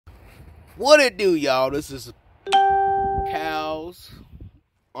What it do, y'all? This is Cal's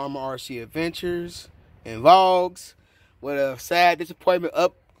arrma RC Adventures and Vlogs with a sad disappointment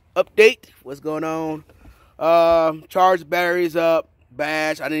update. What's going on? Charge batteries up.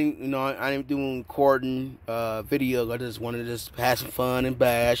 Bash. I didn't do recording video. I just wanted to just have some fun and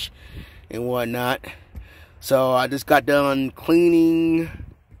bash and whatnot. So I just got done cleaning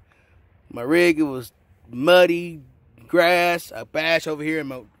my rig. It was muddy, grass. I bashed over here in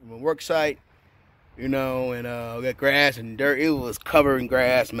my work site, you know, and we got grass and dirt. It was covered in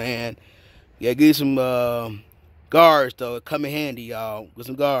grass, man. Yeah, give some guards though. It come in handy, y'all. With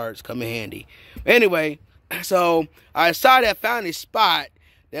some guards, come in handy. Anyway, so I decided I found this spot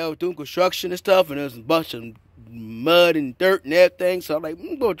that was doing construction and stuff, and there was a bunch of mud and dirt and everything. So I'm like,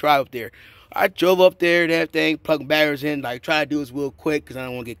 I'm gonna drive up there. I drove up there and everything, plugging batteries in, like try to do this real quick because I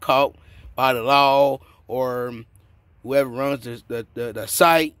don't want to get caught by the law or whoever runs the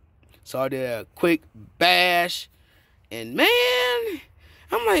site. So I did a quick bash, and man,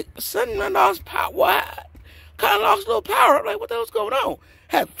 I'm like, suddenly I lost power. What? Kind of lost a little power. I'm like, what the hell's going on?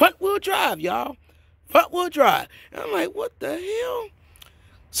 Had front wheel drive, y'all. Front wheel drive. And I'm like, what the hell?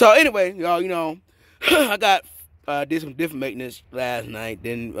 So anyway, y'all, you know, I got did some different maintenance last night.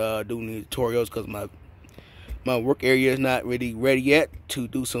 Didn't do any tutorials because my work area is not really ready yet to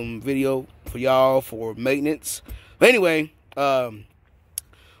do some video for y'all for maintenance. But anyway,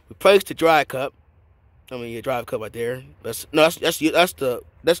 replaced the dry cup. I mean, your drive cup right there. Well,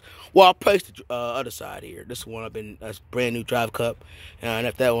 I placed the other side here. This one that's brand new drive cup, and I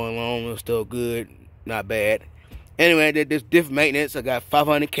left that one alone. It was still good, not bad. Anyway, I did this different maintenance. I got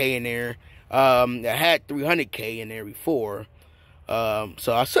 500K in there. I had 300K in there before,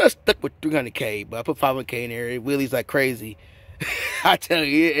 so I sort of stuck with 300K, but I put 500K in there. It wheelies like crazy. I tell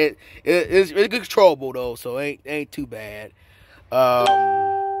you, it's good controllable though, so it ain't too bad.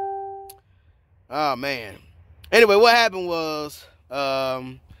 Oh man. Anyway, what happened was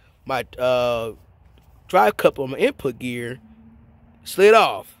my drive cup on my input gear slid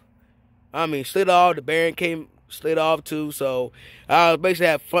off. Slid off. The bearing slid off too. So I basically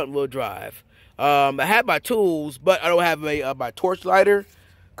have front wheel drive. I had my tools, but I don't have my torch lighter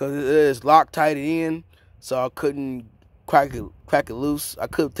because it is Loctite in, so I couldn't crack it loose. I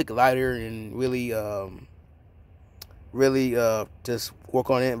could take a lighter and really just work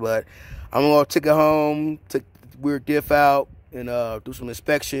on it, but I'm gonna take it home, take the weird diff out, and do some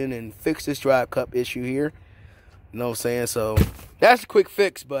inspection and fix this drive cup issue here. You know what I'm saying? So that's a quick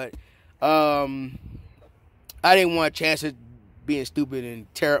fix, but I didn't want a chance of being stupid and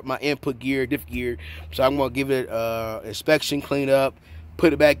tear up my input gear, diff gear. So I'm gonna give it inspection, clean up,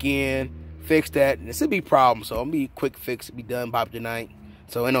 put it back in, fix that, and it's a big problem. So I'm gonna be a quick fix, be done by tonight.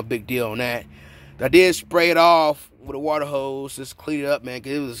 So ain't no big deal on that. I did spray it off with a water hose, just clean it up, man,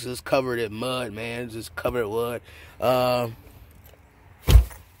 because it was just covered in mud, man. It was just covered in mud. I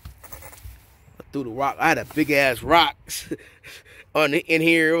threw the rock. I had a big ass rock in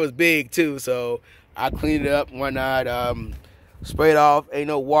here. It was big too, so I cleaned it up and whatnot. Sprayed off. Ain't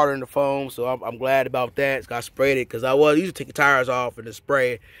no water in the foam, so I'm glad about that. I sprayed it because I used to take the tires off and just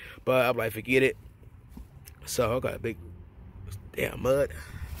spray it, but I'm like, forget it. So I got a big damn mud.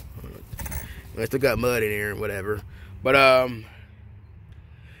 I still got mud in there and whatever. But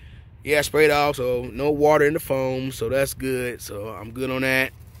yeah, I sprayed off, so no water in the foam, so that's good. So I'm good on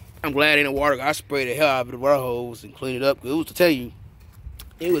that. I'm glad ain't no water. I sprayed the hell out of the water hose and cleaned it up. It was, to tell you,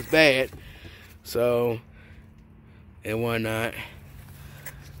 it was bad. So and whatnot.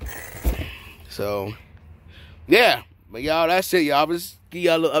 So yeah, but y'all, that's it, y'all. Just give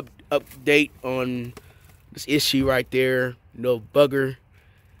y'all a little update on this issue right there. No bugger.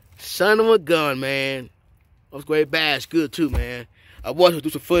 Son of a gun, man. I was going to bash good too, man. I was going to do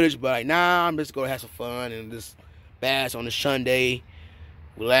some footage, but like, nah, I'm just going to have some fun and just bash on the Sunday,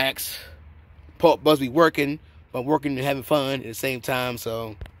 relax. Supposed to be working, but working and having fun at the same time.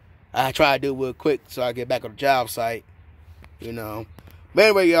 So I try to do it real quick so I get back on the job site, you know. But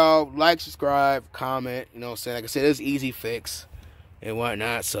anyway, y'all, like, subscribe, comment, you know what I'm saying? Like I said, it's easy fix and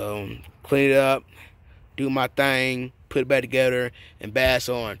whatnot. So clean it up, do my thing, put it back together, and bash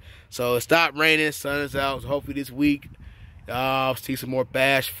on. So it stopped raining, sun is out. So hopefully this week I'll see some more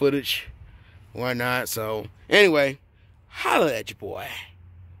bash footage, why not? So anyway, holla at your boy.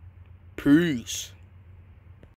 Peace.